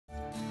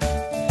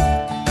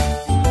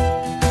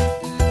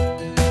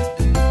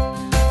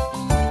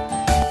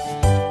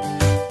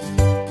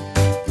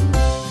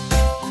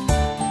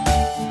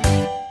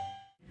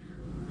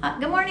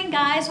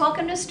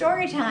welcome to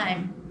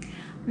Storytime.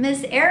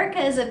 Miss Erica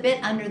is a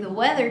bit under the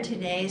weather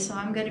today, so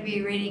I'm going to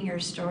be reading her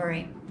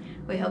story.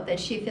 We hope that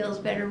she feels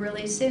better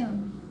really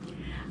soon.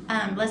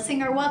 Let's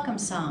sing our welcome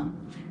song.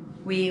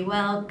 We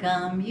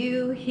welcome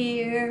you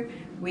here,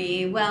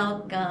 we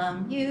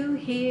welcome you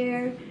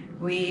here,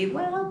 we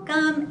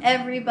welcome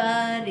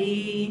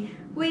everybody,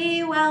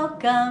 we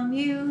welcome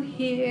you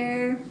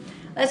here.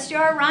 Let's do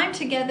our rhyme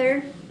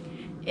together.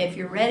 If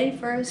you're ready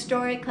for a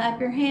story, clap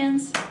your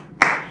hands.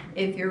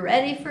 If you're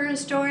ready for a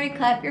story,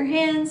 clap your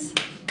hands.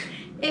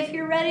 If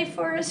you're ready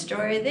for a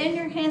story, then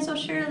your hands will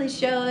surely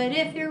show it.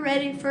 If you're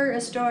ready for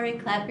a story,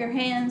 clap your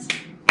hands.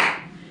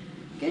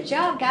 Good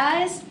job,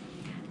 guys.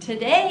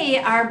 Today,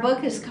 our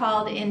book is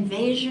called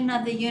Invasion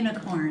of the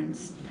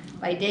Unicorns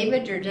by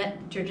David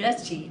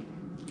Georgetti.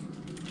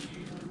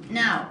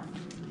 Now,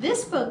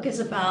 this book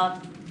is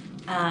about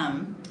a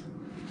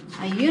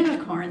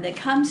unicorn that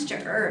comes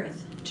to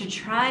Earth to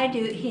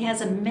he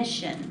has a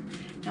mission,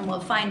 and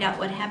we'll find out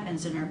what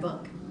happens in our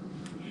book.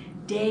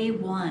 Day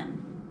 1.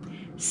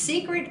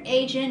 Secret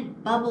Agent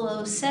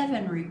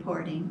 007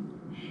 reporting.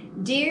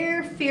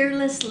 Dear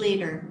fearless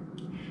leader,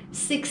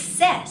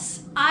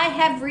 success! I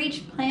have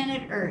reached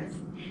planet Earth.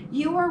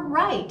 You were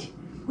right.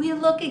 We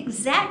look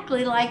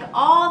exactly like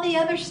all the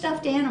other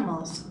stuffed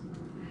animals.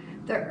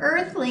 The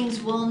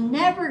Earthlings will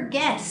never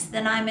guess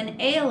that I'm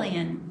an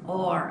alien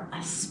or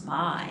a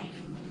spy.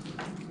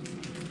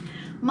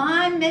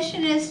 My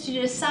mission is to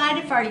decide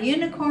if our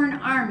unicorn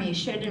army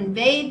should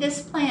invade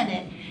this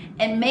planet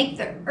and make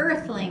the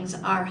Earthlings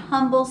our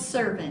humble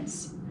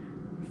servants.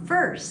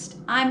 First,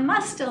 I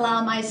must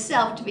allow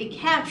myself to be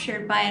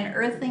captured by an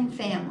Earthling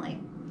family.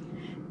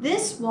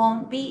 This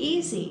won't be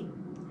easy.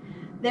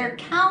 Their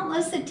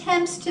countless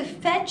attempts to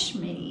fetch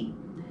me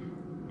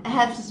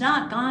have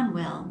not gone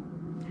well.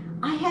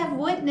 I have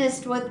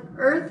witnessed what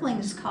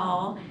Earthlings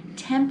call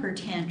temper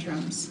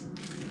tantrums.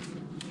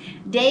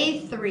 Day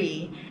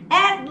 3.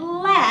 At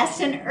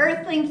last, an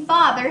Earthling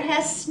father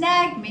has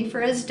snagged me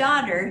for his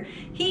daughter.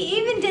 He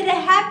even did a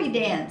happy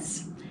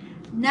dance.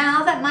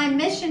 Now that my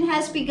mission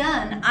has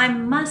begun, I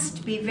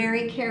must be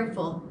very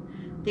careful.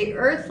 The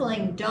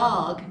Earthling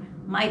dog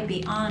might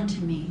be on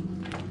to me.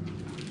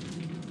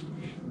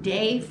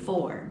 Day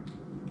 4.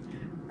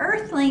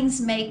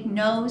 Earthlings make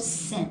no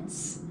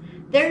sense.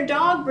 Their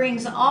dog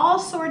brings all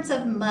sorts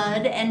of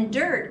mud and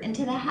dirt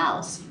into the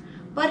house.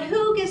 But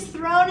who gets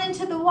thrown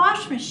into the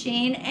wash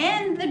machine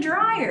and the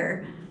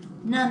dryer?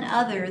 None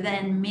other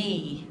than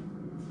me.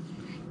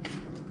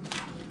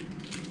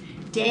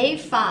 Day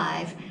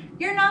 5.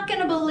 You're not going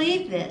to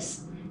believe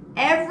this.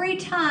 Every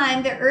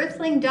time the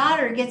Earthling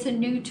daughter gets a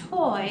new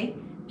toy,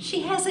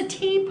 she has a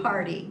tea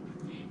party.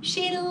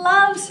 She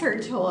loves her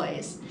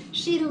toys.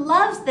 She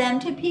loves them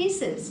to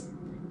pieces.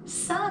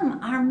 Some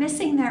are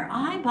missing their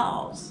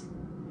eyeballs.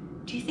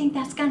 Do you think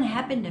that's going to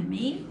happen to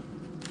me?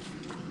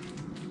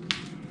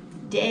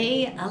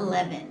 Day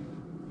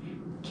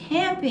 11.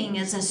 Camping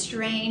is a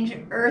strange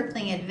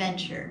Earthling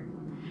adventure.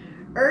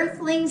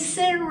 Earthlings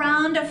sit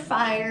around a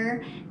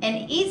fire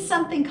and eat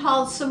something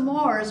called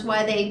s'mores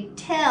while they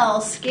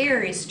tell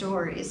scary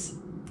stories.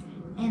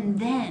 And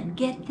then,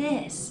 get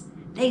this,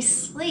 they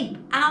sleep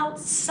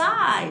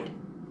outside.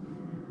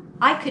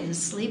 I couldn't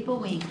sleep a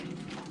wink.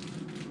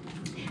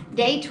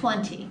 Day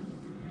 20.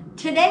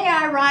 Today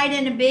I ride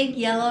in a big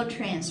yellow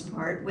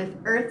transport with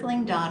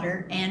Earthling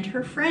daughter and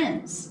her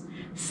friends.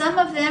 Some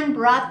of them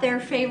brought their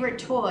favorite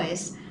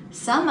toys,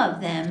 some of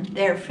them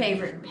their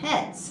favorite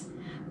pets.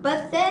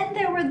 But then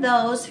there were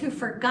those who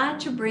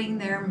forgot to bring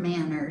their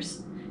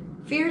manners.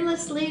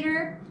 Fearless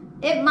leader,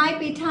 it might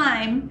be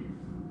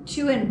time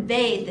to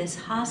invade this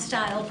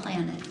hostile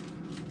planet.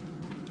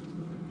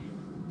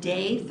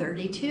 Day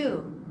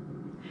 32.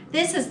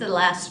 This is the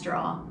last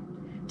straw.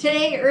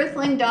 Today,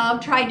 Earthling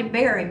dog tried to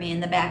bury me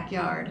in the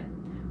backyard.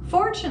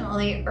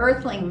 Fortunately,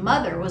 Earthling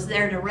mother was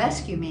there to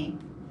rescue me.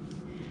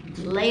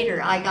 Later,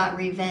 I got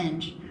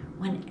revenge.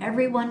 When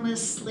everyone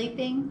was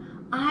sleeping,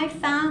 I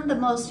found the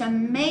most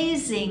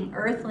amazing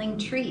Earthling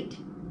treat.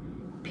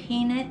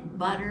 Peanut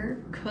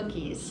butter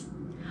cookies.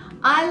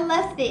 I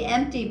left the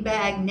empty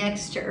bag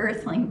next to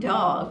Earthling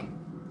dog.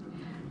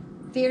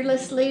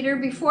 Fearless leader,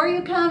 before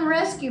you come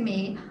rescue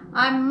me,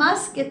 I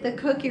must get the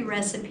cookie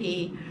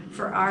recipe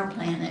for our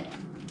planet.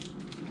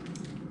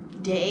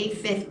 Day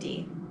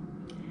 50.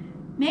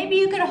 Maybe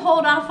you could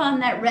hold off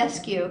on that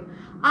rescue.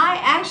 I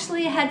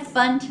actually had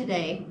fun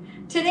today.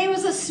 Today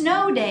was a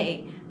snow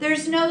day.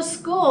 There's no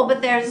school,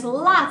 but there's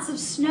lots of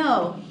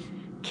snow.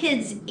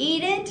 Kids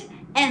eat it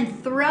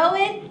and throw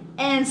it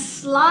and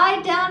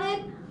slide down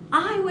it.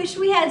 I wish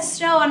we had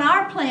snow on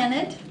our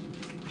planet.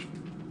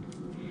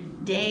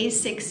 Day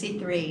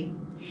 63.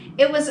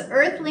 It was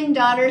Earthling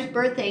daughter's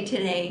birthday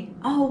today.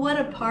 Oh, what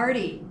a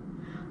party.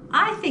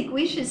 I think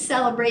we should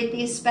celebrate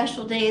these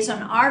special days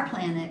on our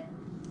planet.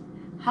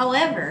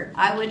 However,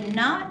 I would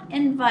not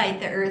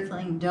invite the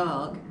Earthling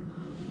dog.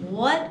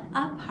 What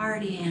a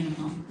party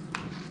animal.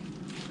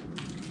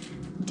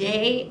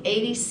 Day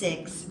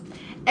 86.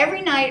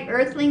 Every night,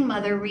 Earthling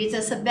mother reads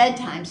us a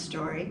bedtime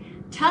story,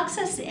 tucks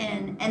us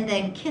in, and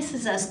then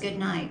kisses us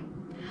goodnight.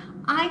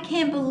 I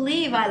can't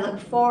believe I look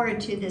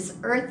forward to this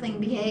earthling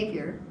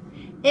behavior.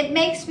 It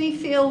makes me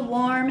feel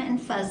warm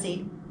and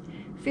fuzzy.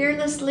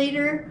 Fearless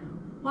leader,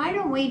 why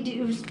don't we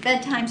do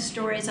bedtime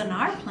stories on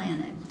our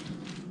planet?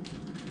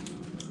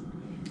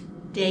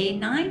 Day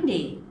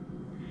 90.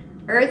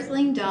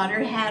 Earthling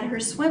daughter had her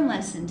swim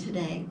lesson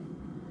today.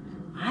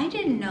 I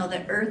didn't know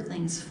that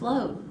earthlings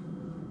float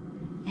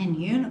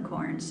and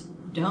unicorns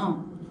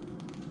don't.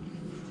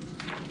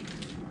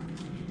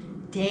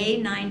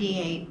 Day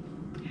 98.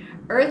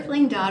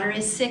 Earthling daughter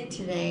is sick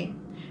today.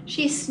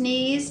 She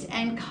sneezed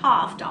and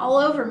coughed all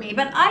over me,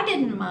 but I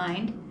didn't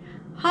mind.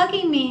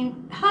 Hugging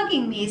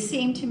me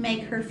seemed to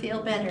make her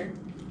feel better.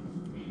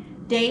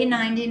 Day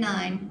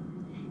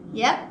 99.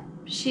 Yep,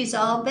 she's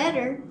all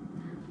better.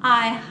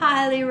 I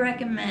highly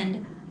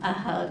recommend a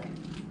hug.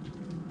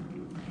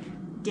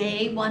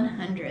 Day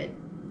 100.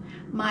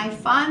 My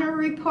final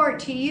report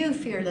to you,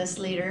 fearless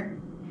leader.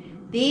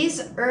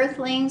 These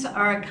earthlings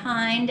are a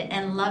kind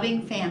and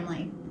loving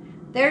family.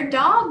 Their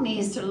dog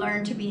needs to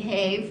learn to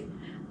behave,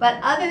 but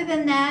other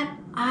than that,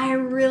 I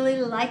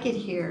really like it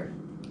here.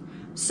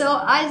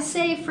 So I'd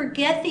say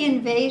forget the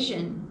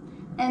invasion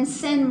and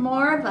send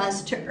more of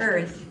us to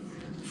Earth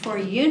for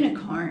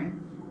unicorn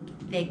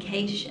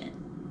vacation.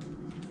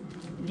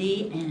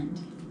 The end.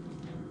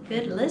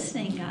 Good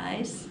listening,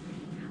 guys.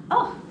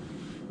 Oh,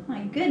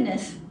 my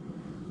goodness.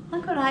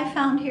 Look what I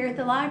found here at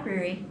the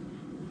library.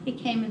 He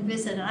came and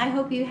visited. I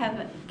hope you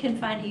can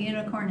find a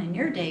unicorn in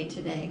your day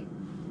today.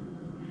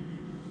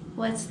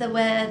 What's the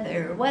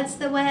weather? What's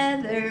the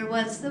weather?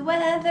 What's the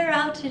weather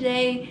out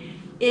today?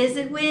 Is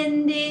it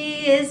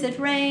windy? Is it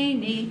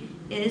rainy?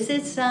 Is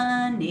it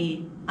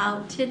sunny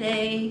out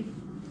today?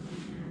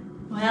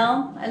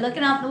 Well, I'm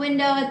looking out the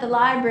window at the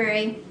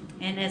library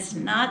and it's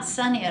not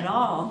sunny at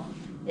all.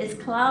 It's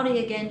cloudy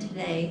again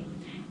today.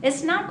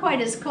 It's not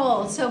quite as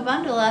cold, so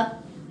bundle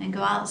up and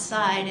go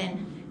outside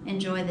and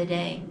enjoy the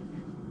day.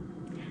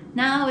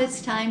 Now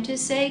it's time to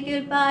say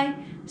goodbye,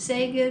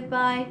 say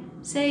goodbye,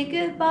 say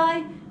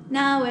goodbye.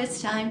 Now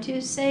it's time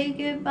to say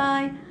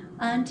goodbye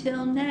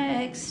until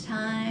next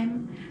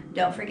time.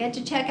 Don't forget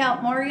to check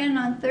out Morgan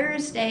on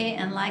Thursday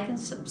and like and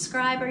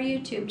subscribe our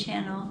YouTube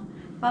channel.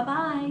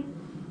 Bye-bye.